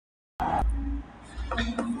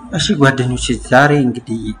እሺ ጓደኞቼ ዛሬ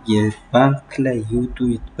እንግዲህ የባንክ ላይ ይወጡ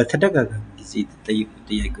በተደጋጋሚ ጊዜ የተጠየቁ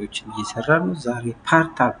ጥያቄዎችን እየሰራን ነው። ዛሬ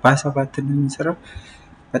ፓርት 47 ነው የምንሰራው።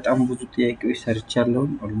 በጣም ብዙ ጥያቄዎች ሰርቻለሁ።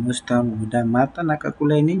 ኦልሞስት አሁን ወደ ማጠናቀቁ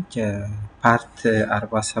ላይ ነኝ። ፓርት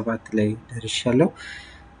 47 ላይ ደርሻለሁ።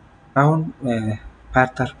 አሁን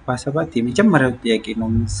ፓርት 47 የመጀመሪያው ጥያቄ ነው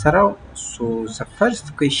የምንሰራው። So the first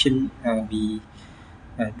question we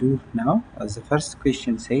do now. The first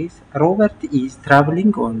question says Robert is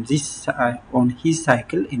traveling on his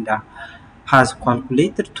cycle and has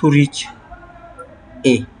calculated to reach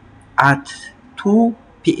A at 2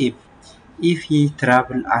 p.m. If he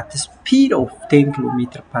travel at a speed of 10 km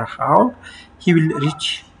per hour, he will reach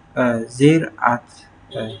there at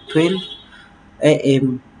 12 a.m.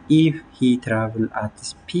 if he travel at a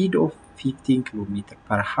speed of 15 km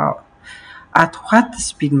per hour. At what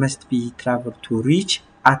speed must be traveled to reach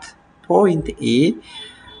at point A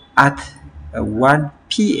at 1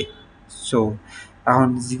 p.m. So አሁን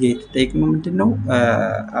እዚህ ጋር የተጠየቅነው ምንድነው?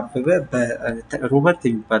 አበበ ሮበርት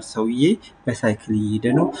የሚባል ሰውዬ በሳይክል እየሄደ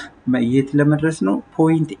ነው። የት ለመድረስ ነው?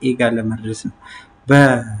 ፖይንት ኤ ጋር ለመድረስ ነው።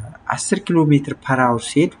 በ10 ኪሎ ሜትር ፐር አወር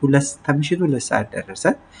ሲሄድ ከምሽቱ 2 ሰዓት ደረሰ።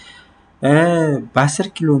 በ10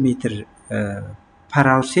 ኪሎ ሜትር ፐር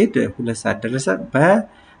አወር ሲሄድ 2 ሰዓት ደረሰ።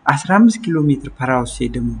 በ15 ኪሎ ሜትር ፐር አወር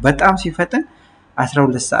ሲሄድ ደግሞ በጣም ሲፈጠን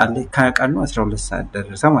 12 ሰዓት ላይ ከቀኑ 12 ሰዓት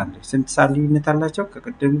ደረሰ ማለት ነው። ስንት ሰዓት ልዩነት አላቸው?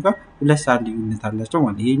 ከቀደሙ ጋር 2 ሰዓት ልዩነት አላቸው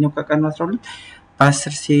ማለት ነው። ይሄኛው ከቀኑ 12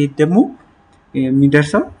 በ10 ሲሄድ ደግሞ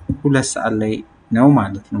የሚደርሰው 2 ሰዓት ላይ ነው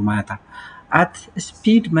ማለት ነው ማታ። at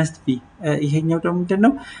speed must be ይሄኛው ደግሞ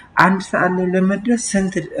ምንድነው? 1 ሰዓት ላይ ለመድረስ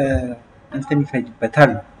ስንት እንትን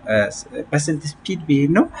ይፈጅበታል? በስንት ስፒድ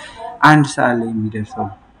ቢሄድ ነው 1 ሰዓት ላይ የሚደርሰው?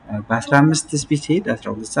 በ15 ስፒድ ሲሄድ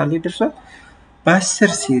 12 ሰዓት ላይ ደርሷል።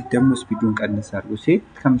 በ10 ሲሄድ ደግሞ ስፒዱን ቀንስ አድርጎ ሲሄድ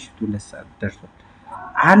ከምሽቱ 2 ሰዓት ደርሷል።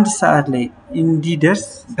 1 ሰዓት ላይ እንዲደርስ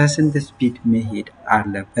በስንት ስፒድ መሄድ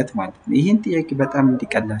አለበት ማለት ነው። ይሄን ጥያቄ በጣም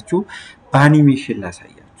እንዲቀላችሁ በአኒሜሽን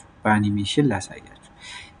ላሳያችሁ።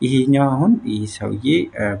 ይሄኛው አሁን ይሄ ሰውዬ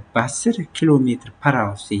በ10 ኪሎ ሜትር ፐር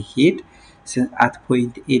አወር ሲሄድ at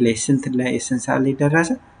point A ላይ ስንት ሰዓት ላይ ደረሰ?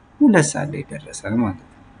 2 ሰዓት ላይ ደረሰ ማለት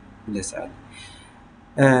ነው። 2 ሰዓት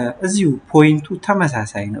እዚሁ ፖይንቱ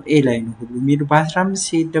ተመሳሳይ ነው። ኤ ላይ ነው ሁሉ የሚሄዱ። በ15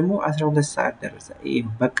 ሲሄድ ደግሞ 12 ሰዓት ደረሰ። ኤ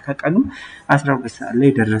በቃ ቀኑ 12 ሰዓት ላይ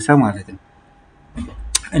ደረሰ ማለት ነው።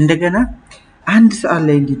 እንደገና 1 ሰዓት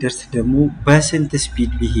ላይ እንዲደርስ ደግሞ በስንት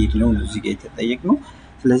ስፒድ ቢሄድ ነው እዚህ ጋር የተጠየቅነው።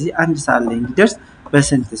 ስለዚህ 1 ሰዓት ላይ እንዲደርስ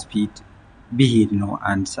በስንት ስፒድ ቢሄድ ነው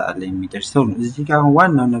 1 ሰዓት ላይ የሚደርሰው ነው። እዚህ ጋር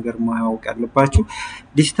ዋናው ነገር ማወቅ ያለባችሁ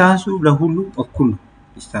ዲስታንሱ ለሁሉም እኩል ነው።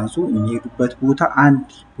 ዲስታንሱ የሚሄዱበት ቦታ አንድ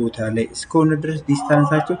ቦታ ላይ እስከሆነ ድረስ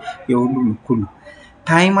ዲስታንሳቸው የሁሉም እኩል ነው።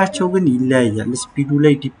 ታይማቸው ግን ይለያያል። ስፒዱ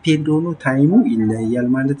ላይ ዲፔንድ ሆኖ ታይሙ ይለያያል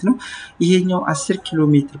ማለት ነው። ይሄኛው 10 ኪሎ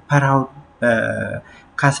ሜትር ፐር አወር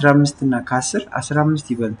ከ15 እና ከ10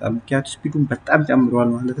 15 ይበልጣል። ምክንያቱም ስፒዱን በጣም ጨምሯል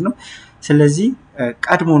ማለት ነው። ስለዚህ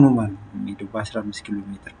ቀድሞ ነው ማለት ነው የሚሄደው በ15 ኪሎ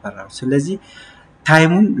ሜትር ፐር አወር። ስለዚህ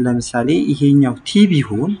ታይሙን ለምሳሌ ይሄኛው ቲ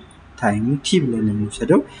ቢሆን ታይሙ ቲ ብለን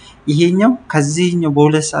እንወስደው። ይሄኛው ከዚህኛው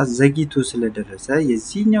በ2 ሰዓት ዘግይቶ ስለደረሰ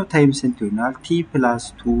የዚህኛው ታይም ስንት ይሆናል?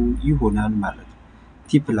 t+2 ይሆናል ማለት ነው።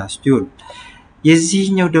 t+2 ይሆናል።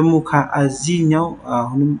 የዚህኛው ደግሞ ከዚህኛው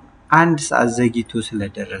አሁንም 1 ሰዓት ዘግይቶ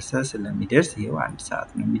ስለሚደርስ ይሄው 1 ሰዓት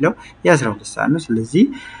ነው የሚለው የ12 ሰዓት ነው። ስለዚህ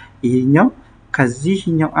ይሄኛው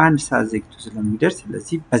ከዚህኛው 1 ሰዓት ዘግይቶ ስለሚደርስ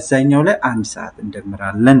ስለዚህ በዛኛው ላይ 1 ሰዓት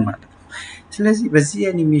እንደምራለን ማለት ነው። ስለዚህ በዚህ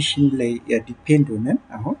አኒሜሽን ላይ ዲፔንድ ሆነን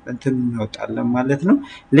አሁን እንትን እናወጣለን ማለት ነው።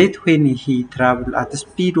 let when he travel at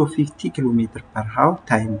speed of 50 km per hour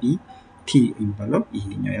time b t እንበለው።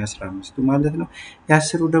 ይሄኛው የ15ቱ ማለት ነው።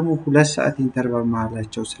 የ10ሩ ደግሞ 2 ሰዓት ኢንተርቫል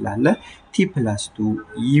መሃላቸው ስላለ t+2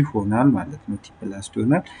 ይሆናል ማለት ነው። t+2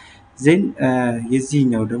 ይሆናል። ዜን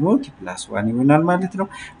የዚህኛው ደግሞ t+1 ይሆናል ማለት ነው።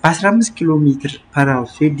 በ15 ኪሎ ሜትር ፐር አወር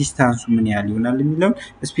ሲሄድ ዲስታንሱ ምን ያህል ይሆናል የሚለው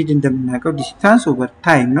ስፒድ እንደምናውቀው ዲስታንስ ኦቨር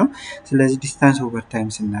ታይም ነው። ስለዚህ ዲስታንስ ኦቨር ታይም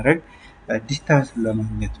ስናደርግ ዲስታንስ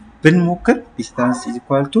ለማግኘት ብንሞክር ዲስታንስ is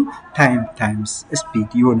equal to time times speed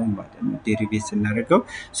ይሆናል ማለት ነው። ዴሪቬት ስናደርገው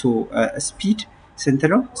ስፒድ ስንት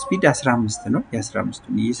ነው? ስፒድ 15 ነው።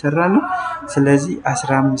 የ15ቱን እየሰራ ነው። ስለዚህ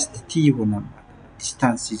 15 ቲ ይሆናል ማለት ነው።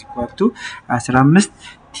 ዲስታንስ is equal to 15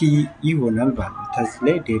 ቲ ይሆናል ማለት ነው። ከዚህ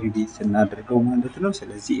ላይ ዴሪቬት ስናደርገው ማለት ነው።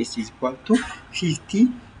 ስለዚህ s is equal to 50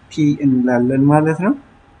 ቲ እንላለን ማለት ነው።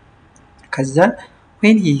 ከዛ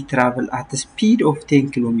when he travel at a speed of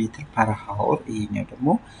 10 km per hour ይሄኛው ደግሞ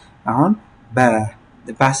አሁን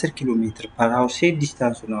በ10 ኪሎ ሜትር ፐር አወር ሴት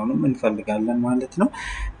ዲስታንሱን አሁንም እንፈልጋለን ማለት ነው።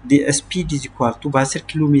 ስፒድ ኢዝ ኢኳል ቱ በ10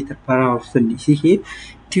 ኪሎ ሜትር ፐር አወር ሲሄድ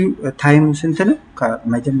ታይሙ ስንት ነው?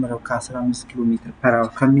 ከመጀመሪያው ከ15 ኪሎ ሜትር ፐር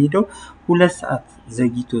አወር ከሚሄደው 2 ሰዓት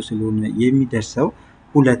ዘግይቶ ስለሆነ የሚደርሰው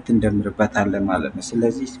 2 እንደምርበታለን ማለት ነው።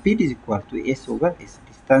 ስለዚህ ስፒድ ኢዝ ኢኳል ቱ ኤስ ኦቨር ኤስ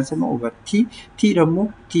ዲስታንስ ነው ኦቨር ቲ ደግሞ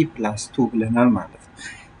ቲ ፕላስ 2 ብለናል ማለት ነው።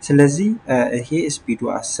 ስለዚህ ይሄ ስፒዱ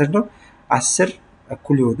 10 ነው። 10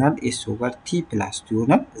 እኩል ይሆናል ኤስ ኦቨር ቲ ፕላስ 2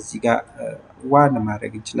 ይሆናል። እዚህ ጋር ዋን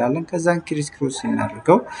ማድረግ እንችላለን። ከዛን ክሪስ ክሮስ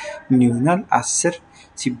እናደርገው ምን ይሆናል? 10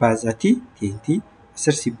 ሲባዛ ቲ 10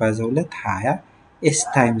 10 ሲባዛ 2 20 ኤስ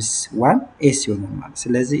ታይምስ 1 ኤስ ይሆናል ማለት።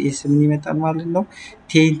 ስለዚህ ኤስ ምን ይመጣል ማለት ነው?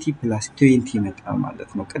 10 ፕላስ 20 ይመጣል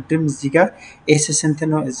ማለት ነው። ቅድም እዚህ ጋር ኤስ ስንት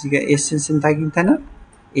ነው? እዚህ ጋር ኤስን ስንት አግኝተናል?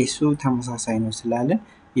 ኤሱ ተመሳሳይ ነው ስላለን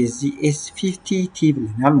የዚህ ኤስ 50 ቲ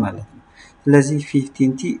ብለናል ማለት ነው። ስለዚህ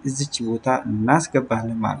 15 ቲ እዚች ቦታ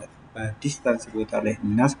እናስገባለን ማለት ነው። በዲስታንስ ቦታ ላይ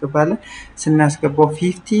እናስገባለን። ስናስገባው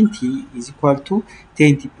 15 ቲ ኢዝ ኢኳል ቱ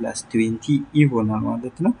 10 ፕላስ 20 ይሆናል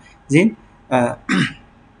ማለት ነው። ዜን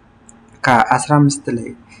ከ15 ላይ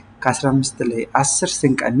 10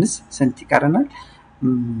 ስንቀንስ ስንት ይቀረናል?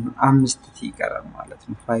 5 ቲ ይቀራል ማለት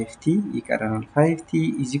ነው። 5 ቲ ይቀረናል። 5 ቲ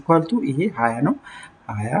ኢዝ ኢኳል ቱ ይሄ 20 ነው።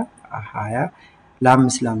 20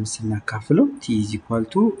 ለ5 ስናካፍለው ቲ ኢዝ ኢኳል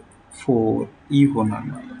ቱ 4 ይሆናል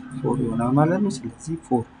ማለት ነው። 4 ይሆናል ማለት ነው። ስለዚህ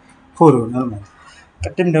 4 ይሆናል ማለት ነው።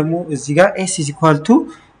 ቅድም ደግሞ እዚህ ጋር ኤስ ኢዝ ኢኳል ቱ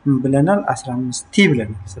ብለናል 15 ቲ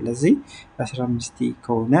ብለናል። ስለዚህ 15 ቲ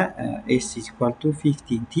ከሆነ ኤስ ኢዝ ኢኳል ቱ 15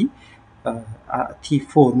 ቲ ቲ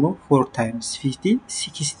 4 ነው። 4 ታይምስ 50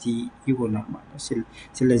 60 ይሆናል ማለት ነው።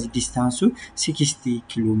 ስለዚህ ዲስታንሱ 60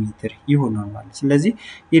 ኪሎ ሜትር ይሆናል ማለት። ስለዚህ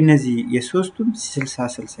የነዚህ የሶስቱም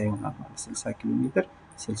 60 ይሆናል ማለት 60 ኪሎ ሜትር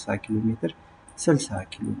 60 ኪሎ ሜትር 60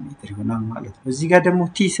 ኪሎ ሜትር ይሆናል ማለት ነው። እዚህ ጋር ደግሞ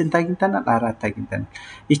ቲ ስንት አግኝተናል? 4 አግኝተናል።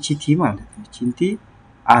 እቺ ቲ ማለት ነው። እቺ ቲ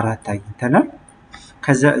 4 አግኝተናል።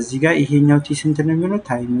 ከዛ እዚህ ጋር ይሄኛው ቲ ስንት ነው የሚሆነው?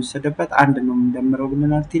 ታይም ወሰደበት 1 ነው እንደምረው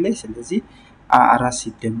ብለናል ቲ ላይ። ስለዚህ 4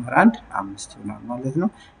 ሲደመር 1 5 ይሆናል ማለት ነው።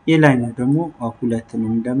 የላይኛው ደግሞ 2 ነው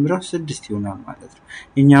እንደምረው 6 ይሆናል ማለት ነው።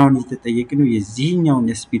 እኛውን የተጠየቅነው የዚህኛውን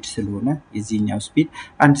ስፒድ ስለሆነ የዚህኛው ስፒድ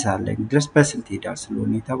 1 ሰዓት ላይ ድረስ በስንት ይሄዳል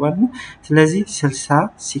ስለሆነ የተባለው። ስለዚህ 60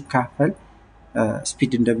 ሲካፈል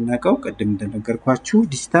ስፒድ እንደምናውቀው ቅድም እንደነገርኳችሁ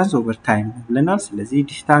ዲስታንስ ኦቨር ታይም ብለናል። ስለዚህ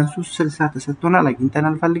ዲስታንሱ 60 ተሰጥቶናል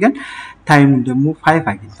አግኝተናል ፈልገን ታይሙን ደግሞ 5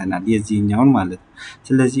 አግኝተናል የዚህኛውን ማለት ነው።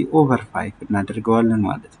 ስለዚህ ኦቨር 5 እናደርገዋለን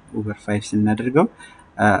ማለት ነው። ኦቨር 5 ስናደርገው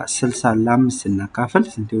 60 ለ5 ስናካፍል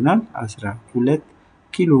ስንት ይሆናል? 12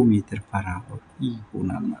 ኪሎ ሜትር ፐር አወር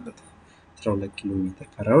ይሆናል ማለት ነው። 12 ኪሎ ሜትር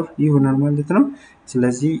ፐር አወር ይሆናል ማለት ነው።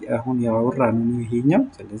 ስለዚህ አሁን ያወራነው ይሄኛው።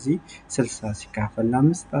 ስለዚህ 60 ሲካፈል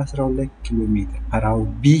ለ5 12 ኪሎ ሜትር ፐር አወር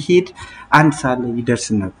ቢሄድ 1 ሰዓት ላይ ይደርስ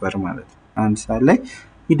ነበር ማለት ነው። 1 ሰዓት ላይ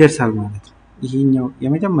ይደርሳል ማለት ነው። ይሄኛው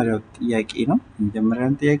የመጀመሪያው ጥያቄ ነው።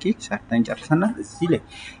 የመጀመሪያውን ጥያቄ ሰርተን ጨርሰናል። እዚህ ላይ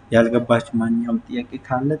ያልገባችሁ ማንኛውም ጥያቄ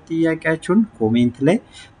ካለ ጥያቄያችሁን ኮሜንት ላይ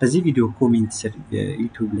በዚህ ቪዲዮ ኮሜንት ስር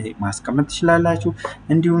ዩቲዩብ ላይ ማስቀመጥ ትችላላችሁ።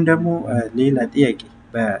 እንዲሁም ደግሞ ሌላ ጥያቄ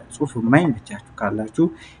በጽሁፍ የማይመቻችሁ ካላችሁ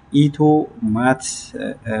ኢቶ ማትስ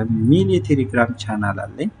ሚል የቴሌግራም ቻናል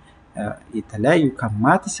አለኝ። የተለያዩ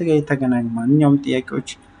ከማትስ ጋር የተገናኙ ማንኛውም ጥያቄዎች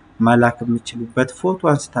መላክ የምትችሉበት ፎቶ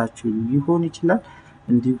አንስታችሁ ሊሆን ይችላል።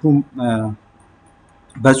 እንዲሁም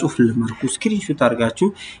በጽሁፍ ለመርኩ ስክሪንሾት አድርጋችሁ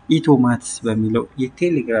ኢቶ ማትስ በሚለው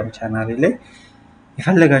የቴሌግራም ቻናል ላይ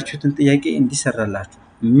የፈለጋችሁትን ጥያቄ እንዲሰራላችሁ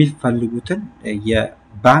የሚፈልጉትን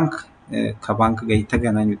የባንክ ከባንክ ጋር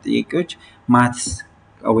የተገናኙ ጥያቄዎች ማትስ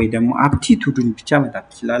ወይ ደግሞ አፕቲቱድን ብቻ መጣት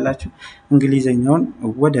ትችላላችሁ። እንግሊዘኛውን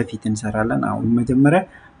ወደፊት እንሰራለን። አሁን መጀመሪያ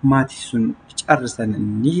ማትሱን ጨርሰን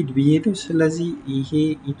እንሂድ ብዬው። ስለዚህ ይሄ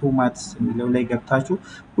ኢቶ ማትስ የሚለው ላይ ገብታችሁ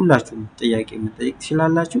ሁላችሁም ጥያቄ መጠየቅ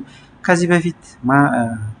ትችላላችሁ። ከዚህ በፊት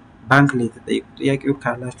ባንክ ላይ የተጠየቁ ጥያቄዎች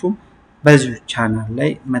ካላችሁ በዚሁ ቻናል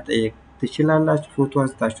ላይ መጠየቅ ትችላላችሁ። ፎቶ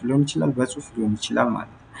አንስታችሁ ሊሆን ይችላል፣ በጽሁፍ ሊሆን ይችላል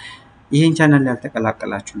ማለት ነው። ይሄን ቻናል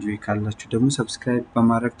ያልተቀላቀላችሁ ልጆች ካላችሁ ደግሞ ሰብስክራይብ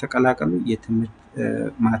በማድረግ ተቀላቀሉ። የትምህርት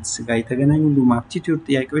ማትስ ጋር የተገናኙ እንዲሁም አፕቲቲዩድ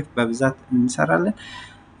ጥያቄዎች በብዛት እንሰራለን።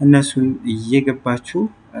 እነሱን እየገባችሁ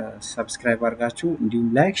ሰብስክራይብ አድርጋችሁ እንዲሁም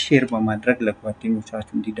ላይክ ሼር በማድረግ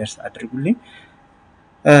ለጓደኞቻችሁ እንዲደርስ አድርጉልኝ።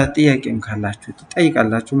 ጥያቄም ካላችሁ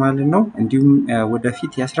ትጠይቃላችሁ ማለት ነው። እንዲሁም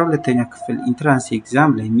ወደፊት የ12ኛ ክፍል ኢንትራንስ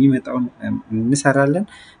ኤግዛም ላይ የሚመጣውን እንሰራለን።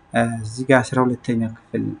 እዚህ ጋር 12ኛ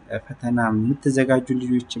ክፍል ፈተና የምትዘጋጁ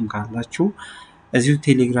ልጆችም ካላችሁ እዚሁ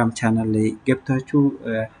ቴሌግራም ቻናል ላይ ገብታችሁ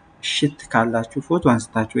ሽት ካላችሁ ፎቶ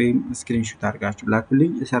አንስታችሁ ወይም ስክሪንሾት አድርጋችሁ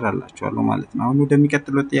ላኩልኝ እሰራላችኋለሁ ማለት ነው። አሁን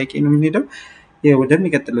ወደሚቀጥለው ጥያቄ ነው የምንሄደው።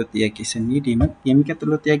 ወደሚቀጥለው ጥያቄ ስንሄድ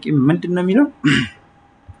የሚቀጥለው ጥያቄ ምንድነው የሚለው?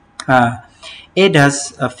 A does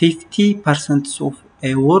 50% of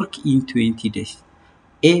a work in 20 days.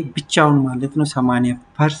 ኤ ብቻውን ማለት ነው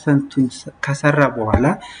 80%ቱን ከሰራ በኋላ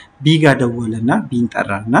ቢ ጋር ደወለና ቢን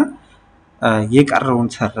ጠራና የቀረውን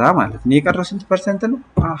ሰራ ማለት ነው። የቀረው ስንት ፐርሰንት ነው?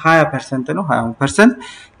 20% ነው። 20%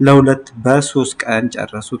 ለሁለት በ3 ቀን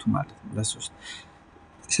ጨረሱት ማለት ነው። ለሶስት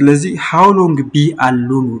ስለዚህ how long B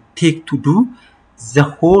alone would take to do the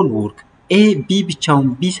whole work? A B ብቻውን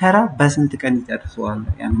ቢሰራ በስንት ቀን ይጨርሰዋል?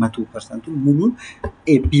 ያን 100% ሙሉን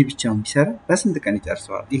A B ብቻውን ቢሰራ በስንት ቀን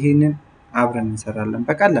ይጨርሰዋል? ይሄንን አብረን እንሰራለን።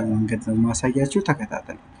 በቀላሉ መንገድ ነው ማሳያችሁ፣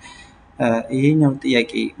 ተከታተሉ። ይሄኛው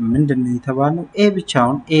ጥያቄ ምንድነው የተባለው? A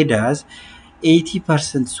ብቻውን A does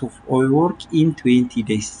 80% of all work in 20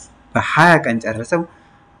 days በ20 ቀን ጨረሰው።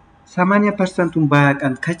 80%ቱን በ20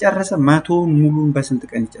 ቀን ከጨረሰ 100 ሙሉን በስንት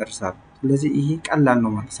ቀን ይጨርሳል? ስለዚህ ይሄ ቀላል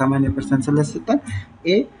ነው ማለት 80% ስለሰጠን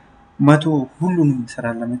A 100 ሁሉንም ስራ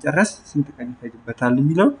ለመጨረስ ስንት ቀን ይፈጅበታል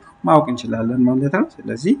የሚለው ማወቅ እንችላለን ማለት ነው።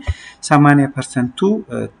 ስለዚህ 80%ቱ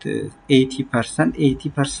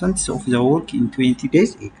 80% of the work in 20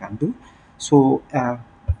 days A can do. So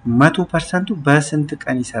 100%ቱ በስንት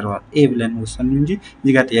ቀን ይሰራዋል? A ብለን ወሰን እንጂ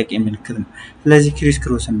እዚህ ጋር ጥያቄ ምልክት ነው። ስለዚህ ክሪስ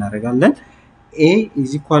ክሮስ እናደርጋለን። A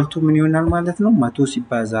is equal to ምን ይሆናል ማለት ነው? 100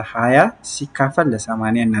 ሲባዛ 20 ሲካፈል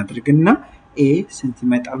ለ80 እናድርግና A ስንት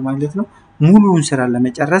ይመጣል ማለት ነው? ሙሉውን ስራ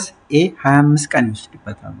ለመጨረስ A 25 ቀን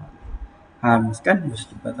ይወስድበታል ማለት ነው። 25 ቀን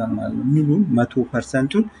ይወስድበታል ማለት ነው። ሙሉውን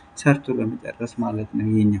 100%ቱን ሰርቶ ለመጨረስ ማለት ነው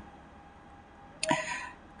ይሄኛው።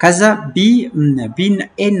 ከዛ B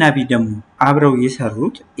A እና B ደግሞ አብረው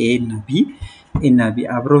የሰሩት A እና B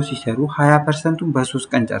አብረው ሲሰሩ 20%ቱን በ3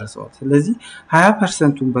 ቀን ጨርሰዋል። ስለዚህ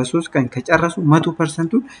 20%ቱን በ3 ቀን ከጨረሱ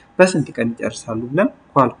 100%ቱን በስንት ቀን ይጨርሳሉ ብለን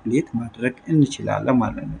ካልኩሌት ማድረግ እንችላለን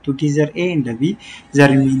ማለት ነው። Together A and B the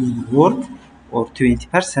remaining work or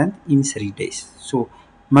 20% in 3 days. So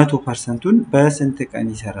 100%ቱን በስንት ቀን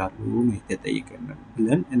ይሰራሉ ነው የተጠየቀን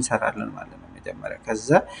ብለን እንሰራለን ማለት ነው መጀመሪያ። ከዛ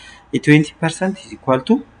 20% is equal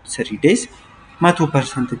to 3 days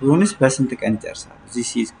 100% ቢሆንስ በስንት ቀን ይጨርሳሉ? This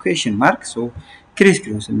is question mark. So ክሪስ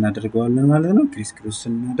ክሮስ እናደርገዋለን ማለት ነው። ክሪስ ክሮስ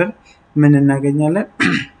እናደርግ ምን እናገኛለን?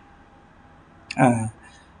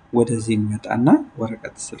 ወደዚህ እንመጣና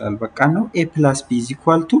ወረቀት ስላልበቃ ነው A plus B is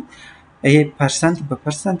equal to ይሄ ፐርሰንት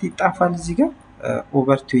በፐርሰንት ይጣፋል እዚህ ጋር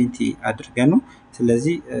ኦቨር 20 አድርገን ነው።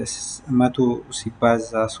 ስለዚህ 100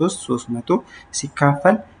 ሲባዛ 300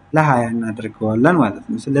 ሲካፈል ለ20 እናደርገዋለን ማለት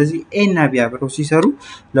ነው። ስለዚህ A እና B አብረው ሲሰሩ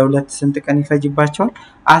ለሁለት ስንት ቀን ይፈጅባቸዋል?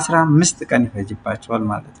 15 ቀን ይፈጅባቸዋል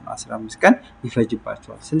ማለት ነው። 15 ቀን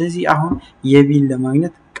ይፈጅባቸዋል። ስለዚህ አሁን የቢን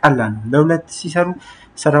ለማግኘት ቀላል ነው። ለሁለት ሲሰሩ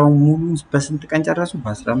ስራውን ሙሉን በስንት ቀን ጨረሱ?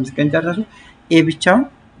 በ15 ቀን ጨረሱ። A ብቻውን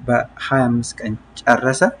በ25 ቀን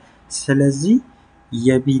ጨረሰ። ስለዚህ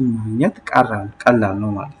የቢን ማግኘት ቀላል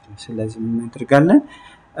ነው ማለት ነው። ስለዚህ ምን እናደርጋለን?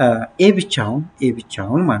 A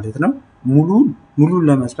ብቻውን ማለት ነው ሙሉን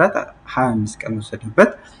ለመስራት 25 ቀን ወሰደበት።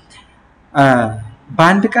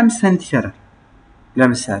 በአንድ ቀን ስንት ይሰራል?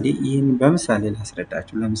 ለምሳሌ ይሄን በምሳሌ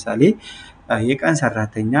ላስረዳችሁ። ለምሳሌ የቀን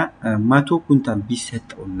ሰራተኛ 100 ኩንታል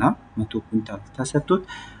ቢሰጠውና 100 ኩንታል ተሰጥቶት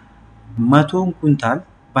 100 ኩንታል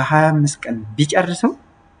በ25 ቀን ቢጨርሰው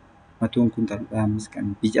 100 ኩንታል በ25 ቀን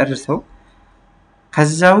ቢጨርሰው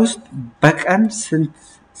ከዛ ውስጥ በቀን ስንት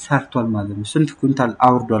ሰርቷል ማለት ነው? ስንት ኩንታል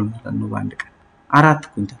አውርዷል ማለት ነው? በአንድ ቀን 4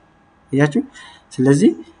 ኩንታል ያያችሁ።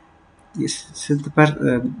 ስለዚህ ስንት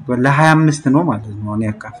ለ25 ነው ማለት ነው አሁን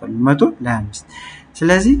ያካፈሉ 100 ለ25።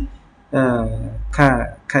 ስለዚህ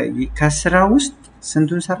ከስራ ውስጥ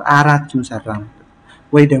ስንቱን ሰራ? 4ቱን ሰራ ማለት ነው።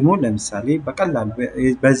 ወይ ደግሞ ለምሳሌ በቀላሉ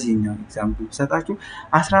በዚህኛው ኤግዛምፕል ብሰጣችሁ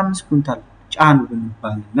 15 ኩንታል ጫኑ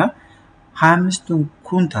ብንባልና 25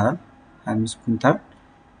 ኩንታል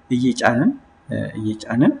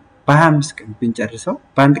እየጫንን በ25 ቀን ብንጨርሰው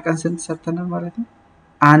በአንድ ቀን ስንት ሰርተናል ማለት ነው?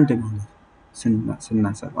 አንድ ማለት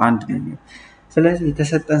ስናሰብ አንድ ነው። ስለዚህ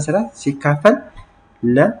የተሰጠን ስራ ሲካፈል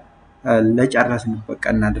ለጨረስንበት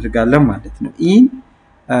ቀን እናደርጋለን ማለት ነው። in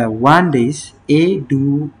 1 days A do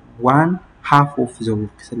 1/2 of the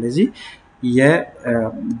work። ስለዚህ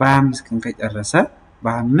በ25 ቀን ከጨረሰ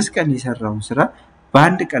በ25 ቀን የሰራውን ስራ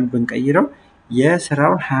በአንድ ቀን ብንቀይረው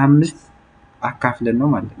የስራውን 25 አካፍለን ነው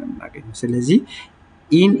ማለት ነው የምናገኘው። ስለዚህ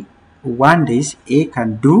in 1 days A can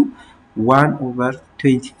do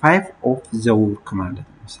 1/25 of the work ማለት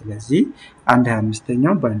ነው። ስለዚህ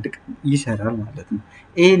 1/25ኛው በአንድ ቀን ይሰራል ማለት ነው።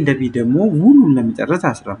 A እንደ B ደግሞ ሙሉን ለመጨረስ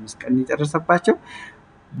 15 ቀን ይጨርሰባቸው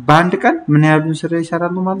በአንድ ቀን ምን ያህሉን ስራ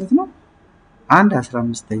ይሰራሉ ማለት ነው?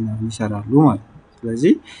 1/15ኛውን ይሰራሉ ማለት ነው።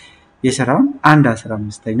 ስለዚህ የስራውን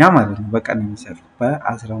 1/15ኛ ማለት ነው በቀን የሚሰሩት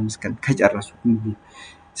በ15 ቀን ከጨረሱ ሙሉ።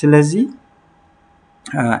 ስለዚህ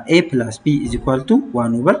A plus B is equal to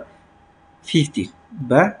 1/15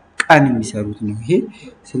 በቀን የሚሰሩት ነው ይሄ።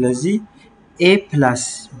 ስለዚህ A plus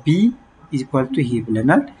B is equal to ይሄ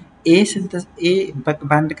ብለናል። ኤ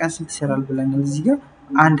በአንድ ቀን ስንት ይሰራል ብለናል እዚህ ጋር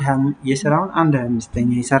የስራውን 1/25ኛ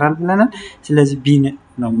ይሰራል ብለናል ስለዚህ ቢ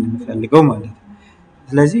ነው የምንፈልገው ማለት ነው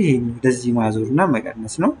ስለዚህ ይሄ እንደዚህ ማዞርና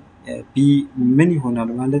መቀነስ ነው ቢ ምን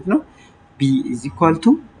ይሆናል ማለት ነው b is equal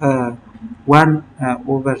to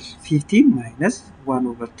 1/15 minus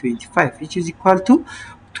 1/25 which is equal to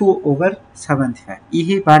 2/75 ይሄ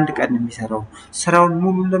በአንድ ቀን የሚሰራው ስራውን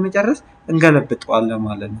ሙሉ ለመጨረስ እንገለብጠዋለን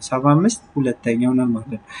ማለት ነው 75 ሁለተኛው ነው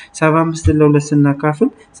ማለት ነው 75 ለ2 ስናካፍል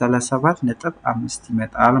 37.5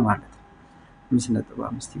 ይመጣል ማለት ነው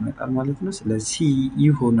 5.5 ይመጣል ማለት ነው ስለዚህ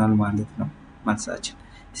ይሆናል ማለት ነው መልሳችን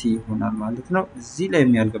ሲ ይሆናል ማለት ነው እዚህ ላይ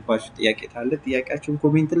የሚያልገባችሁ ጥያቄ ካለ ጥያቄያችሁን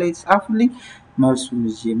ኮሜንት ላይ ጻፉልኝ መልሱን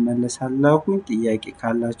እዚህ እመለሳለሁ ጥያቄ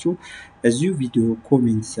ካላችሁ እዚሁ ቪዲዮ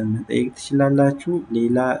ኮሜንት ስር መጠየቅ ትችላላችሁ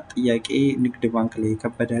ሌላ ጥያቄ ንግድ ባንክ ላይ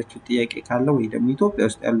የከበዳችሁ ጥያቄ ካለ ወይ ደግሞ ኢትዮጵያ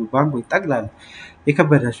ውስጥ ያሉ ባንኮች ጠቅላላ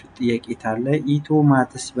የከበዳችሁ ጥያቄ ካለ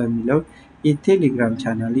ኢቶማትስ በሚለው የቴሌግራም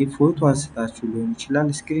ቻናል ፎቶ አንስታችሁ ሊሆን ይችላል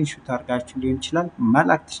ስክሪንሾት አድርጋችሁ ሊሆን ይችላል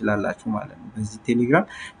መላክ ትችላላችሁ ማለት ነው በዚህ ቴሌግራም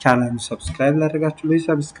ቻናሉን ሰብስክራይብ ላደርጋችሁ ላይ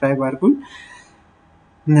ሰብስክራይብ አድርጉን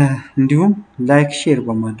እንዲሁም ላይክ ሼር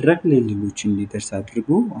በማድረግ ለሌሎች እንዲደርስ አድርጉ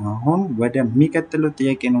አሁን ወደሚቀጥለው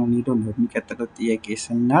ጥያቄ ነው እንሄደው ወደሚቀጥለው ጥያቄ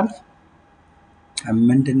ስናልፍ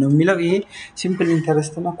ምንድነው የሚለው ይሄ ሲምፕል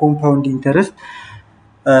ኢንተረስት እና ኮምፓውንድ ኢንተረስት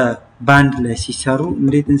ባንድ ላይ ሲሰሩ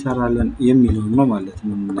እንዴት እንሰራለን የሚለው ነው ማለት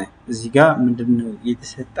ነው እዚህ ጋር ምንድነው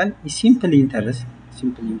የተሰጠን ሲምፕል ኢንተረስት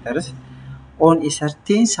on a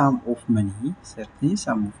certain sum of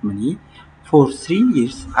money for 3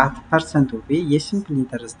 years at percent of a simple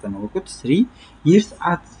interest ነው 3 years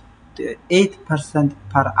at 8%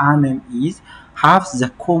 per annum is half the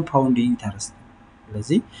compound interest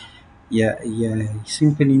ስለዚህ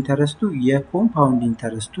የሲምፕል ኢንተረስቱ የኮምፓውንድ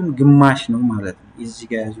ኢንተረስቱን ግማሽ ነው ማለት ነው እዚህ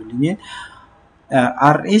ጋር ያዙልኝ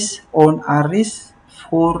RS on RS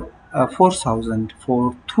for 4000 for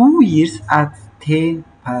 2 years at 10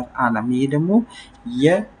 per annum ይሄ ደግሞ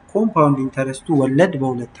የኮምፓውንድ ኢንተረስቱ ወለድ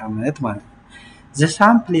በሁለት አመት ማለት ነው the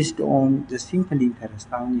sum placed on the simple interest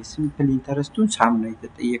አሁን የሲምፕል ኢንተረስቱን ሳም ነው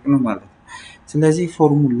የተጠየቅነው ማለት ነው ስለዚህ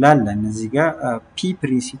ፎርሙላ አለን እዚህ ጋር p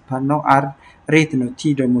ፕሪንሲፓል ነው r ሬት ነው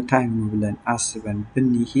t ደግሞ ታይም ነው ብለን አስበን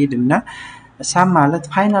ብንሄድና ሳም ማለት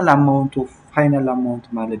ፋይናል አማውንት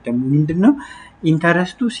ማለት ደግሞ ምንድነው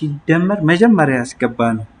ኢንተረስቱ ሲደመር መጀመሪያ ያስገባ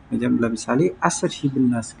ነው ለምሳሌ 10000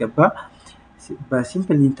 ብናስገባ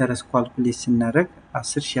በሲምፕል ኢንተረስት ካልኩሌት ስናደርግ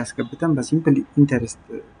 10000 ያስገብተን በሲምፕል ኢንተረስት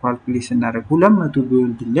ካልኩሌት ስናደርግ 200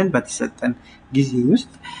 ቢወልድልን በተሰጠን ጊዜ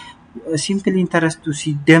ውስጥ ሲምፕል ኢንተረስቱ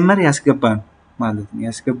ሲደመር ያስገባ ነው ማለት ነው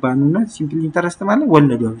ያስገባኑና ሲምፕል ኢንተረስት ማለት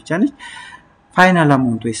ወለዱ ብቻ ነች ፋይናል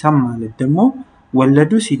አማውንት ወይ ሳም ማለት ደግሞ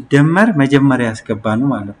ወለዱ ሲደመር መጀመሪያ ያስገባኑ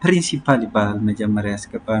ማለት ፕሪንሲፓል ይባላል መጀመሪያ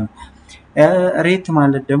ያስገባኑ ሬት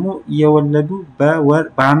ማለት ደግሞ የወለዱ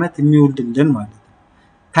በአመት የሚወልድልን ማለት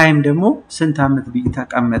ታይም ደግሞ ስንት አመት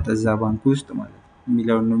ቢተቀመጠ እዛ ባንክ ውስጥ ማለት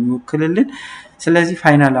የሚለው ነው የሚወክልልን ስለዚህ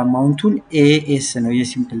ፋይናል አማውንቱን AS ነው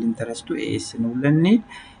የሲምፕል ኢንተረስቱ AS ነው ለኔ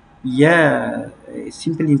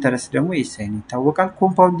የሲምፕል ኢንተረስት ደግሞ SI ነው ይታወቃል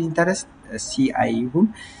ኮምፓውንድ ኢንተረስት CI ይሁን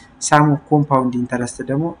ሳም ኮምፓውንድ ኢንተረስት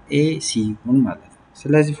ደግሞ AC ይሁን ማለት ነው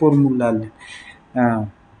ስለዚህ ፎርሙላ አለ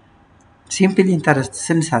ሲምፕል ኢንተረስት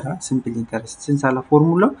ስንሰራ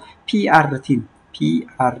ፎርሙላው PRT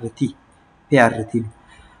ነው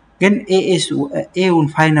ግን ኤውን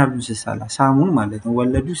ፋይናሉን ሲሰራ ሳሙን ማለት ነው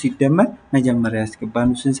ወለዱ ሲደመር መጀመሪያ ያስገባኑ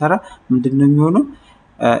ስንሰራ ምንድነው የሚሆነው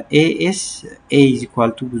AS A is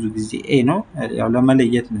equal to ብዙ ጊዜ A ነው ያው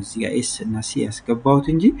ለመለየት ነው እዚህ ጋር S እና C ያስገባውት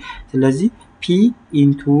እንጂ ስለዚህ P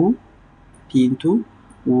into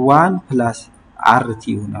 1 plus RT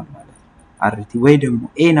ይሆናል ማለት ነው RT ወይ ደግሞ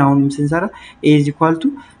A ናውንም ስንሰራ A is equal to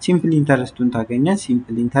simple interestቱን ታገኛል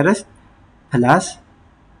simple interest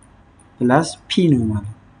plus P ነው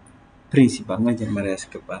ማለት ፕሪንሲፓል መጀመሪያ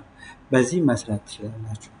ያስገባል በዚህ መስራት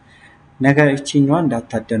ትችላላችሁ ነገር እቺኛው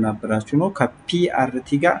እንዳታደናብራችሁ ነው ከPRT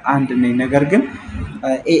ጋር አንድ ነው ነገር ግን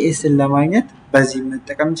AS ለማግኘት በዚህ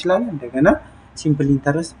መጠቀም እንችላለን እንደገና ሲምፕል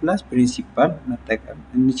ኢንተረስት ፕላስ ፕሪንሲፓል መጠቀም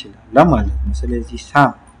እንችላለን ማለት ነው ስለዚህ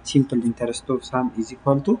ሳም ሲምፕል ኢንተረስት ኦፍ ሳም ኢዝ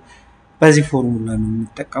ኢኳል ቱ በዚህ ፎርሙላ ነው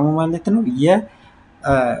የምንጠቀመው ማለት ነው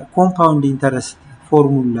የኮምፓውንድ ኢንተረስት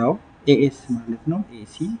ፎርሙላው AS ማለት ነው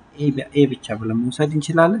AC A ብቻ ብለን መውሰድ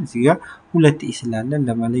እንችላለን እዚህ ጋር ሁለት A ስላለን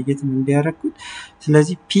ለማለየት እንዲያረኩት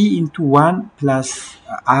ስለዚህ P into 1 plus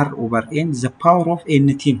R over N the power of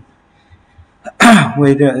NT ነው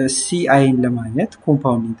ወይ CI ለማግኘት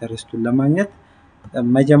ኮምፓውንድ ኢንተረስቱን ለማግኘት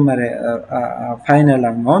መጀመሪያ ፋይናል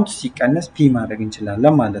አማውንት ሲቀነስ P ማድረግ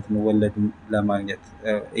እንችላለን ማለት ነው ወለዱን ለማግኘት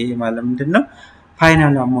ይሄ ማለት ምንድነው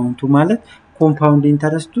ፋይናል አማውንቱ ማለት ኮምፓውንድ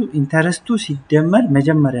ኢንተረስቱ ሲደመር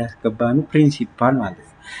መጀመሪያ ያስገባኑ ፕሪንሲፓል ማለት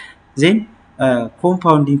ዜን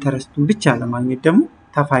ኮምፓውንድ ኢንተረስቱን ብቻ ለማግኘት ደግሞ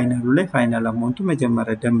ተፋይናሉ ላይ ፋይናል አማውንቱ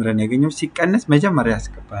መጀመሪያ ደምረን ያገኘው ሲቀነስ መጀመሪያ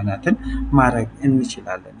ያስገባናትን ማድረግ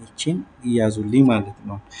እንችላለን። እቺን ይያዙልኝ ማለት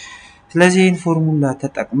ነው። ስለዚህ ይሄን ፎርሙላ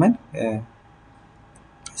ተጠቅመን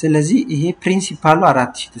ስለዚህ ይሄ ፕሪንሲፓሉ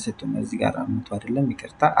 4000 ተሰጥቶናል። እዚህ ጋር 400 አይደለም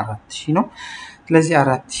ይቅርታ 4000 ነው። ስለዚህ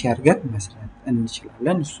 4000 አድርገን መስራት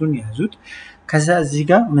እንችላለን። እሱን ያዙት። ከዛ እዚህ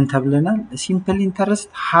ጋር ምን ተብለናል? ሲምፕል ኢንተረስት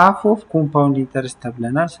ሃፍ ኦፍ ኮምፓውንድ ኢንተረስት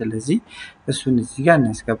ተብለናል። ስለዚህ እሱን እዚህ ጋር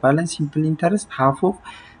እናስገባለን። ሲምፕል ኢንተረስት ሃፍ ኦፍ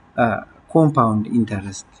ኮምፓውንድ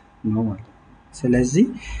ኢንተረስት ነው ማለት ነው። ስለዚህ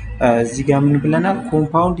እዚህ ጋር ምን ብለናል?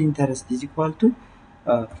 ኮምፓውንድ ኢንተረስት ኢዝ ኢኳል ቱ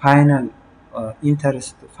ፋይናል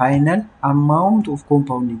ኢንተረስት ፋይናል አማውንት ኦፍ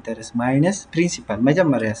ኮምፓውንድ ኢንተረስት ማይነስ ፕሪንሲፓል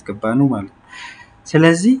መጀመሪያ ያስገባነው ማለት ነው።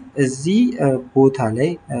 ስለዚህ እዚህ ቦታ ላይ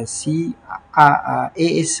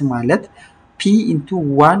ኤኤስ ማለት p into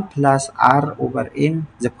 1 plus r over n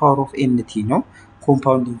the power of nt ነው።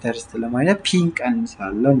 ኮምፓውንድ ኢንተረስት ለማግኘት p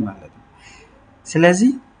እንቀንሳለን ማለት ነው።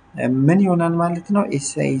 ስለዚህ ምን ይሆናል ማለት ነው?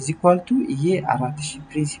 SI is equal to ይሄ 4000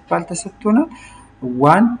 ፕሪንሲፓል ተሰጥቶናል።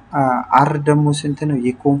 1 r ደግሞ ስንት ነው?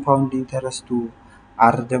 የኮምፓውንድ ኢንተረስቱ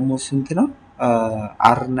r ደግሞ ስንት ነው?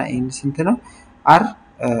 r እና n ስንት ነው? r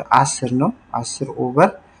 10 ነው። 10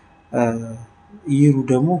 ኦቨር ይሩ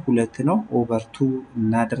ደግሞ 2 ነው። ኦቨር 2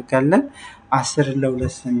 እናደርጋለን። 10 ለ2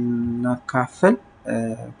 ስናካፍል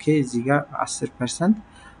ኦኬ እዚህ ጋር 10%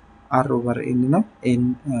 r ኦቨር n ነው። n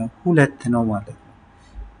 2 ነው ማለት ነው።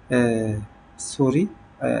 ሶሪ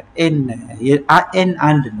n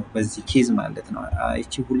አንድ ነው በዚህ ኬዝ ማለት ነው።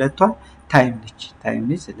 እቺ ሁለቷ ታይም ነች።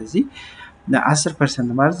 ስለዚህ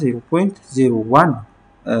 10% ማለት 0.01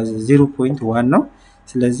 0.1 ነው።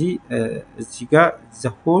 ስለዚህ እዚህ ጋር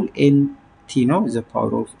the whole nt ነው the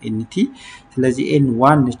power of nt። ስለዚህ n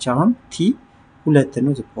 1 ነች አሁን t 2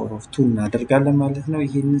 ነው the power of 2 እናደርጋለን ማለት ነው።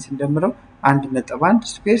 ይሄንን ስንደምረው 1.1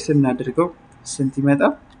 ስኩዌር ስናደርገው ስንት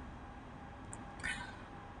ይመጣል?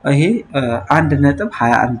 ይሄ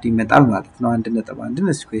 1.21 ይመጣል ማለት ነው።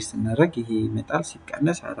 1.1ን ስኩዌር ስናደርግ ይሄ ይመጣል።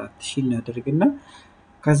 ሲቀነስ 4000 እናደርግና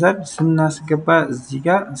ከዛ ስናስገባ እዚህ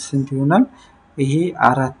ጋር ስንት ይሆናል? ይሄ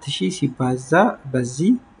 4000 ሲባዛ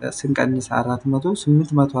በዚህ ስንቀንስ 400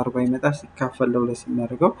 840 ይመጣል። ሲካፈል ለሁለት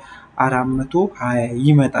ስናደርገው 420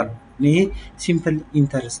 ይመጣል። ይሄ ሲምፕል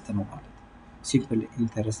ኢንተረስት ነው ማለት ነው። ሲምፕል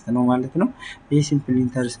ኢንተረስት ነው ማለት ነው። ይሄ ሲምፕል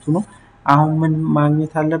ኢንተረስቱ ነው። አሁን ምን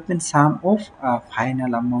ማግኘት አለብን? ሳም ኦፍ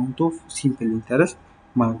ፋይናል አማውንት ኦፍ ሲምፕል ኢንተረስት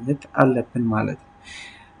ማግኘት አለብን ማለት ነው።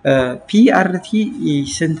 ፒአርቲ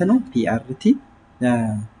ስንት ነው? ፒአርቲ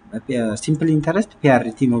ሲምፕል ኢንተረስት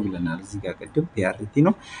ፒአርቲ ነው ብለናል። እዚህ ጋር ቀደም ፒአርቲ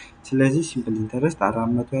ነው። ስለዚህ ሲምፕል ኢንተረስት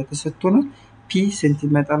 400 ያተሰጥቶናል። ፒ ስንት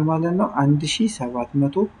ይመጣል ማለት ነው?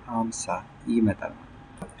 1750 ይመጣል።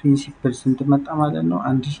 ፕሪንሲፕል ስንት መጣ ማለት ነው?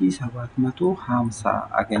 1750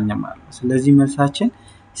 አገኘ ማለት ነው። ስለዚህ መልሳችን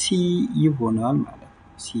ሲ ይሆናል ማለት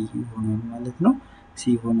ነው። ሲ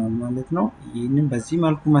ይሆናል ማለት ነው። ይሄንን በዚህ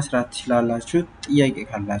መልኩ መስራት ትችላላችሁ። ጥያቄ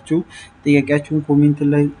ካላችሁ ጥያቄያችሁን ኮሜንት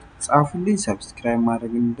ላይ ጻፉልኝ። ሰብስክራይብ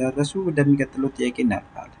ማድረግ እንዳትረሱ። ወደሚቀጥለው ጥያቄ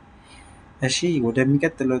እናልፋለን። እሺ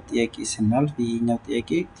ወደሚቀጥለው ጥያቄ ስናልፍ ይሄኛው ጥያቄ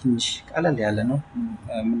ትንሽ ቀለል ያለ ነው።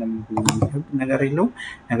 ምንም ነገር የለውም።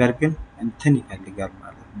 ነገር ግን እንትን ይፈልጋል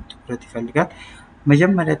ማለት ነው። ትኩረት ይፈልጋል።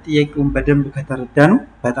 መጀመሪያ ጥያቄውን በደንብ ከተረዳነው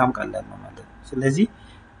በጣም ቀላል ነው ማለት ነው። ስለዚህ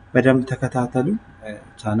በደንብ ተከታተሉ።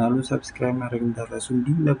 ቻናሉን ሰብስክራይብ ማድረግ እንዳትረሱ።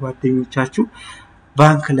 እንዲሁም ለጓደኞቻችሁ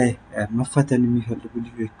ባንክ ላይ መፈተን የሚፈልጉ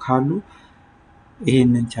ልጆች ካሉ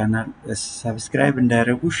ይሄንን ቻናል ሰብስክራይብ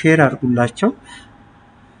እንዳያደርጉ ሼር አድርጉላቸው።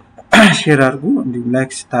 ሼር አድርጉ። እንዲሁም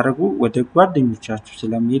ላይክ ስታደርጉ ወደ ጓደኞቻችሁ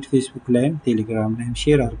ስለሚሄድ ፌስቡክ ላይም ቴሌግራም ላይም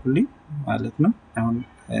ሼር አድርጉልኝ ማለት ነው። አሁን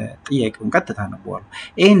ጥያቄውን ቀጥታ አነበዋለሁ።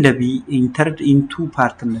 ኤ ኤንድ ቢ ኢንተርድ ኢንቱ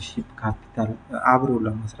ፓርትነርሺፕ ካፒታል አብረው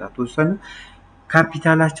ለመስራት ወሰኑ።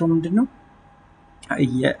 ካፒታላቸው ምንድነው?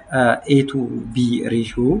 የኤ ቱ ቢ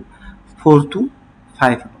ሬሽዮ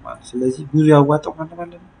 4:5 ነው ማለት። ስለዚህ ብዙ ያዋጣው ማለት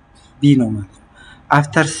ነው ቢ ነው ማለት ነው።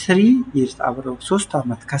 አፍተር 3 years አብረው 3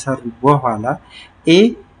 አመት ከሰሩ በኋላ ኤ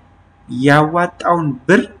ያዋጣውን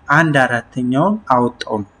ብር 1/4ኛውን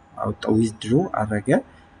አወጣው ዊዝድሮ አረገ።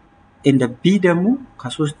 እንደ ቢ ደግሞ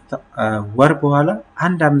ከ3 ወር በኋላ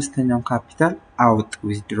 1/5ኛውን ካፒታል አወጣ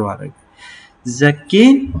ዊዝድሮ አረገ። the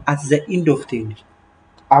gain at the end of 10 years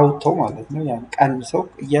አውጥተው ማለት ነው። ያን ቀንሰው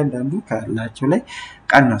እያንዳንዱ ካላቸው ላይ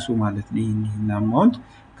ቀነሱ ማለት ነው። ይሄን አማውንት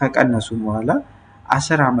ከቀነሱ በኋላ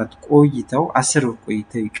 10 አመት ቆይተው 10 ወር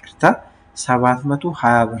ቆይተው ይቅርታ 720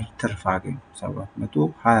 ብር ትርፍ አገኙ።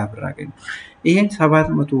 720 ብር አገኙ። ይሄን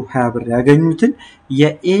 720 ብር ያገኙትን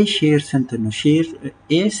የኤ ሼር ስንት ነው? ሼር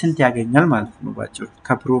ኤ ስንት ያገኛል ማለት ነው። ባጭሩ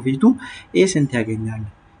ከፕሮፊቱ ኤ ስንት ያገኛል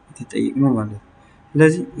የተጠየቅነው ማለት ነው።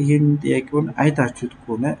 ስለዚህ ይሄን ጥያቄውን አይታችሁት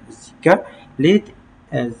ከሆነ እዚህ ጋር ሌት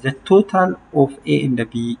the total of A and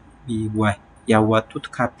B Y ያዋጡት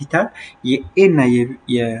ካፒታል የA እና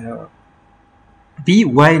የB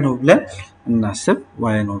Y ነው ብለን እናስብ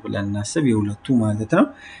የሁለቱ ማለት ነው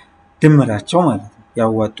ድምራቸው ማለት ነው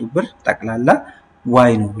ያዋጡ ብር ጠቅላላ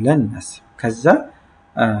Y ነው ብለን እናስብ ከዛ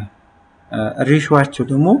ሬሺዮአቸው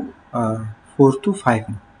ደግሞ 4 to 5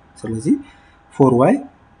 ነው ስለዚህ 4y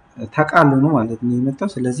ተቃሉ ነው ማለት ነው የመጣው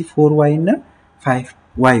ስለዚህ 4y እና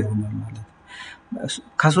 5y ይሆናል ማለት ነው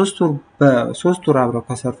በ3 ወር አብረው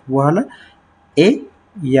ከሰሩ በኋላ A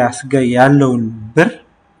ያለውን ብር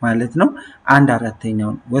ማለት ነው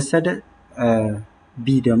 1/4ኛውን ወሰደ B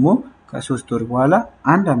ደግሞ ከ3 ወር በኋላ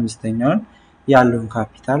 1/5ኛውን ያለውን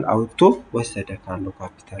ካፒታል አውጥቶ ወሰደ ካለው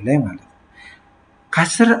ካፒታል ላይ ማለት ነው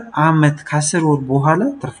ከ10 ወር በኋላ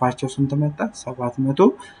ትርፋቸው ስንት መጣ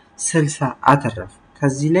 760 አተረፉ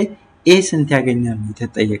ከዚህ ላይ A ስንት ያገኛል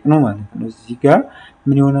የተጠየቅነው ማለት ነው እዚህ ጋር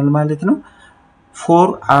ምን ይሆናል ማለት ነው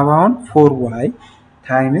 4y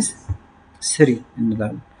times 3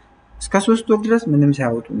 እንላለን እስከ 3 ወር ድረስ ምንም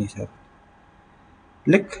ሳይወጡ ነው ይሰራል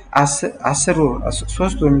ልክ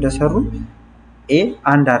 3 ወር እንደሰሩ A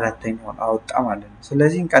 1/4ኛውን አወጣ ማለት ነው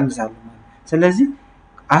ስለዚህ እንቀንሳለን ማለት ስለዚህ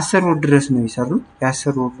 10 ወር ድረስ ነው ይሰሩት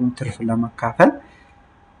የ10 ወሩን ትርፍ ለማካፈል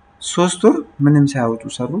 3 ወር ምንም ሳይወጡ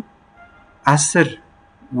ሰሩ 10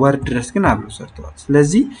 ወር ድረስ ግን አብረው ሰርተዋል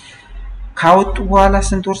ስለዚህ ካወጡ በኋላ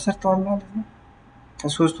ስንት ወር ሰርተዋል ማለት ነው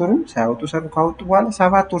ከ3 ወሩም ሳይወጡ ሰሩ ካወጡ በኋላ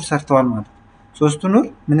 7 ወር ሰርተዋል ማለት ነው 3 ወር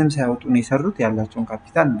ምንም ሳይወጡ ነው ይሰሩት ያላቸውን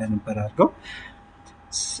ካፒታል እንደነበር አድርገው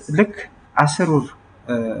ልክ 10 ወር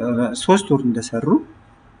 3 ወር እንደሰሩ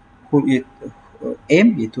M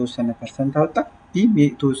የተወሰነ ፐርሰንት አወጣ B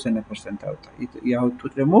የተወሰነ ፐርሰንት አወጣ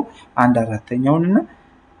ያወጡት ደግሞ 1/4ኛውን እና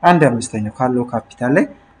 1/5ኛው ካለው ካፒታል ላይ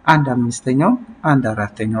 1/5ኛው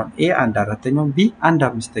 1/4ኛው A 1/4ኛው B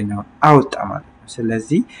 1/5ኛው አወጣ ማለት ነው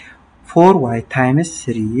ስለዚህ 4y times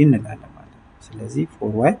 3 እንላለን ማለት ነው ስለዚህ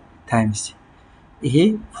 4y times ይሄ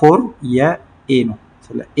 4 የA ነው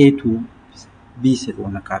ስለዚህ A to B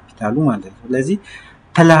ስለሆነ ካፒታሉ ማለት ነው ስለዚህ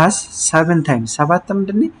ፕላስ 7 times 7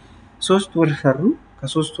 ምንድነው 3 ወር ሰሩ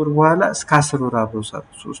ከ3 ወር በኋላ እስከ 10 ወር አብረው ሰሩ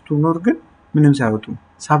 3 ወር ግን ምንም ሳይወጡ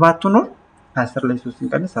 7 ወር 10 ላይ 3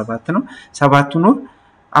 እንቀንስ 7 ነው 7 ወር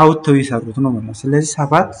አውጥተው ይሰሩት ነው ማለት ስለዚህ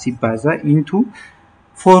 7 ሲባዛ into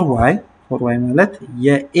 4y ማለት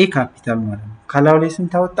የA ካፒታል ማለት ነው ካላው ላይ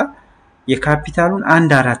ስንት አወጣ የካፒታሉን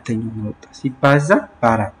 1/4ኛው አወጣ ሲባዛ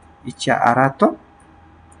በ4 እቺ 4ቷ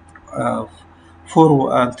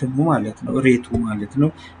 4 ማለት ነው ሬቱ ማለት ነው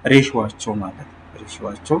ሬሺዮአቸው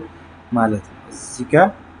ማለት ነው እዚህ ጋር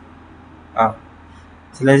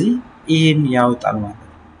ስለዚህ ይሄን ያወጣል ማለት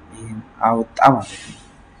ነው ይሄን አወጣ ማለት ነው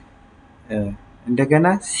እንደገና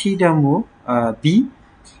C ደግሞ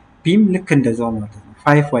Bም ልክ እንደዛው ማለት ነው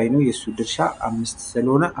 5y ነው የሱ ድርሻ 5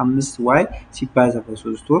 ስለሆነ 5y ሲባዛ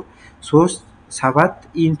በ3 ወር 7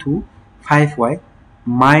 into 5y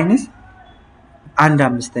minus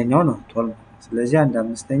 1/5ኛው ነው ቶሎ ስለዚህ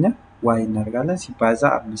 1/5ኛ y እናደርጋለን ሲባዛ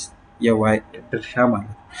 5 የy ድርሻ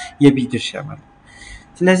ማለት ነው የB ድርሻ ማለት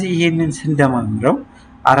ስለዚህ ይሄንን ስንደማምረው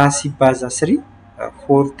 4 ሲባዛ 3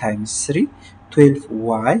 4 times 3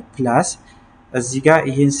 12y plus እዚህ ጋር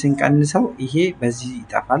ይሄን ስንቀንሰው ይሄ በዚህ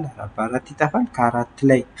ይጣፋል 4 ይጣፋል ከ4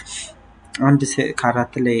 ላይ አንድ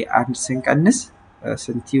ስንቀንስ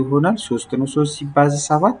ስንት ይሆናል 3 ነው 3 ሲባዛ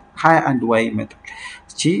 7 21y ይመጣል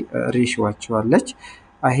እቺ ሬሺዮአቸው አለች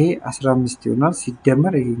ይሄ 15 ይሆናል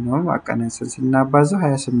ሲደመር ይሄኛው አቀናንሰን ስናባዛው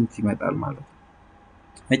 28 ይመጣል ማለት ነው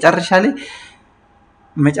መጨረሻ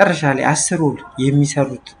ላይ 10 ወር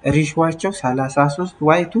የሚሰሩት ሬሺዮአቸው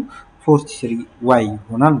 33y to 43y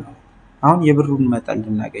ይሆናል አሁን የብሩን መጠን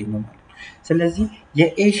ልናገኝ ነው ማለት ስለዚህ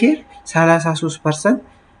የA ሼር 33%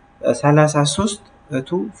 33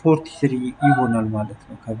 to 43 ይሆናል ማለት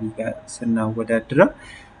ነው ከB ጋር ስናወዳድረው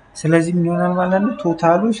ስለዚህ ምን ይሆናል ማለት ነው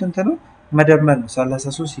ቶታሉ ስንት ነው መደመር ነው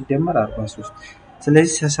 33 ሲደመር 43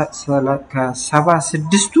 ስለዚህ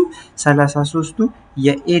ከ76ቱ 33ቱ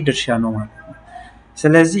የA ድርሻ ነው ማለት ነው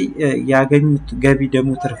ስለዚህ ያገኙት ገቢ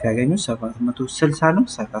ደግሞ ትርፍ ያገኙት 760 ነው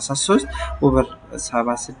 33 ኦቨር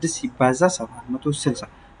 76 ሲባዛ 760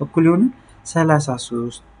 እኩል ይሆናል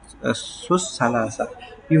 330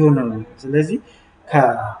 ይሆናል ስለዚህ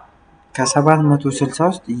ከ760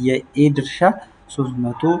 ውስጥ የA ድርሻ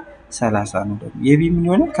 330 ነው ደግሞ የB ምን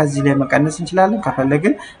ይሆናል ከዚህ ላይ መቀነስ እንችላለን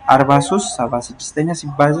ከፈለግን 43 76ኛ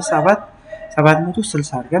ሲባዛ 760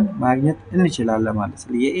 አድርገን ማግኘት እንችላለን ማለት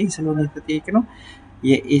ነው የA ስለሆነ የተጠየቅነው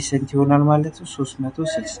የA ስንት ይሆናል ማለት ነው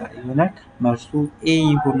 360 ይሆናል መልሱ A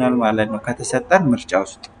ይሆናል ማለት ነው ከተሰጠን ምርጫ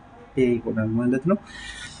ውስጥ A ይሆናል ማለት ነው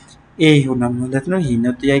ኤ ይሆናል ማለት ነው።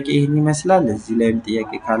 ይሄኛው ጥያቄ ይሄን ይመስላል። እዚህ ላይም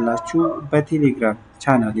ጥያቄ ካላችሁ በቴሌግራም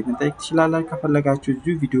ቻናል መጠየቅ ትችላላችሁ። ከፈለጋችሁ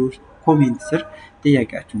እዚህ ቪዲዮ ኮሜንት ስር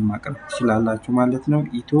ጥያቄያችሁን ማቅረብ ትችላላችሁ ማለት ነው።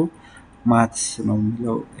 ኢቶ ማትስ ነው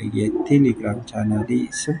የሚለው የቴሌግራም ቻናሌ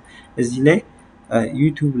ስም። እዚህ ላይ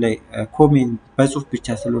ዩቲዩብ ላይ ኮሜንት በጽሁፍ ብቻ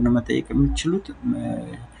ስለሆነ መጠየቅ የምትችሉት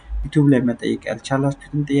ዩቲዩብ ላይ መጠየቅ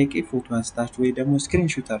ያልቻላችሁትን ጥያቄ ፎቶ አንስታችሁ ወይ ደግሞ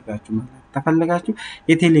ስክሪንሾት አድርጋችሁ ማለት ተፈለጋችሁ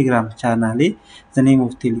የቴሌግራም ቻናሌ the name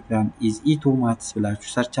of telegram is ኢቶ ማትስ ብላችሁ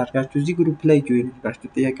ሰርች አድርጋችሁ እዚህ ግሩፕ ላይ ጆይን አድርጋችሁ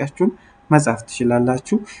ጥያቄያችሁን መጻፍ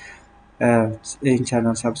ትችላላችሁ። ይህን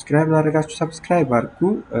ቻናል ሰብስክራይብ ላደርጋችሁ ሰብስክራይብ አድርጉ።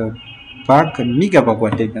 ባንክ የሚገባ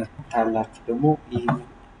ጓደኛ ካላችሁ ደግሞ ይህን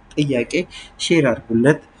ጥያቄ ሼር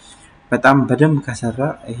አድርጉለት። በጣም በደንብ ከሰራ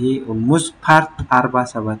ይሄ ኦልሞስት ፓርት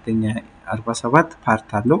 47 ፓርት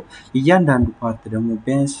አለው። እያንዳንዱ ፓርት ደግሞ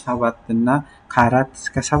ቢያንስ 7 እና ከ4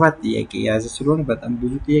 እስከ 7 ጥያቄ የያዘ ስለሆነ በጣም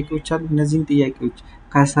ብዙ ጥያቄዎች አሉ። እነዚህን ጥያቄዎች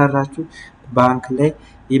ካሰራችሁ ባንክ ላይ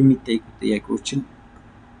የሚጠይቁ ጥያቄዎችን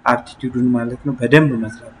አፕቲቱዱን ማለት ነው በደንብ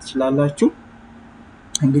መስራት ትችላላችሁ።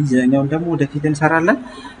 እንግሊዝኛውን ደግሞ ወደፊት እንሰራለን።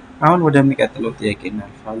 አሁን ወደሚቀጥለው ጥያቄ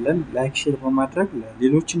እናልፋለን። ላይክ ሼር በማድረግ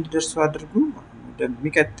ለሌሎች እንዲደርሱ አድርጉ።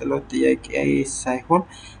 ወደሚቀጥለው ጥያቄ ሳይሆን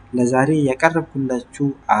ለዛሬ ያቀረብኩላችሁ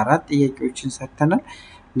 4 ጥያቄዎችን ሰርተናል።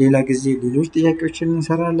 ሌላ ጊዜ ሌሎች ጥያቄዎችን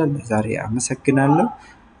እንሰራለን። ለዛሬ አመሰግናለሁ።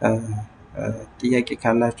 ጥያቄ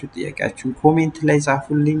ካላችሁ ጥያቄያችሁን ኮሜንት ላይ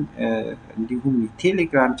ጻፉልኝ። እንዲሁም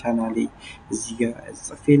የቴሌግራም ቻናሌ እዚህ ጋር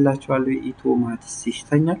ጽፌላችኋለሁ። ኢቶ ማትስ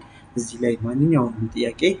ይስተኛል። እዚህ ላይ ማንኛውንም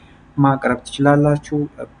ጥያቄ ማቅረብ ትችላላችሁ።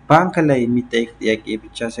 ባንክ ላይ የሚጠይቅ ጥያቄ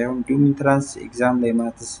ብቻ ሳይሆን እንዲሁም ኢንትራንስ ኤግዛም ላይ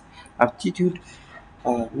ማትስ አፕቲቲዩድ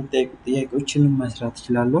የሚጠይቁ ጥያቄዎችን መስራት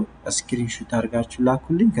ትችላለሁ። ስክሪንሾት አድርጋችሁ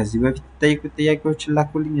ላኩልኝ። ከዚህ በፊት የሚጠይቁ ጥያቄዎችን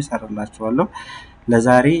ላኩልኝ እሰራላችኋለሁ።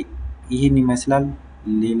 ለዛሬ ይህን ይመስላል።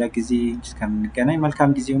 ሌላ ጊዜ እስከምንገናኝ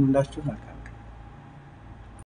መልካም ጊዜ ይሁንላችሁ። መልካም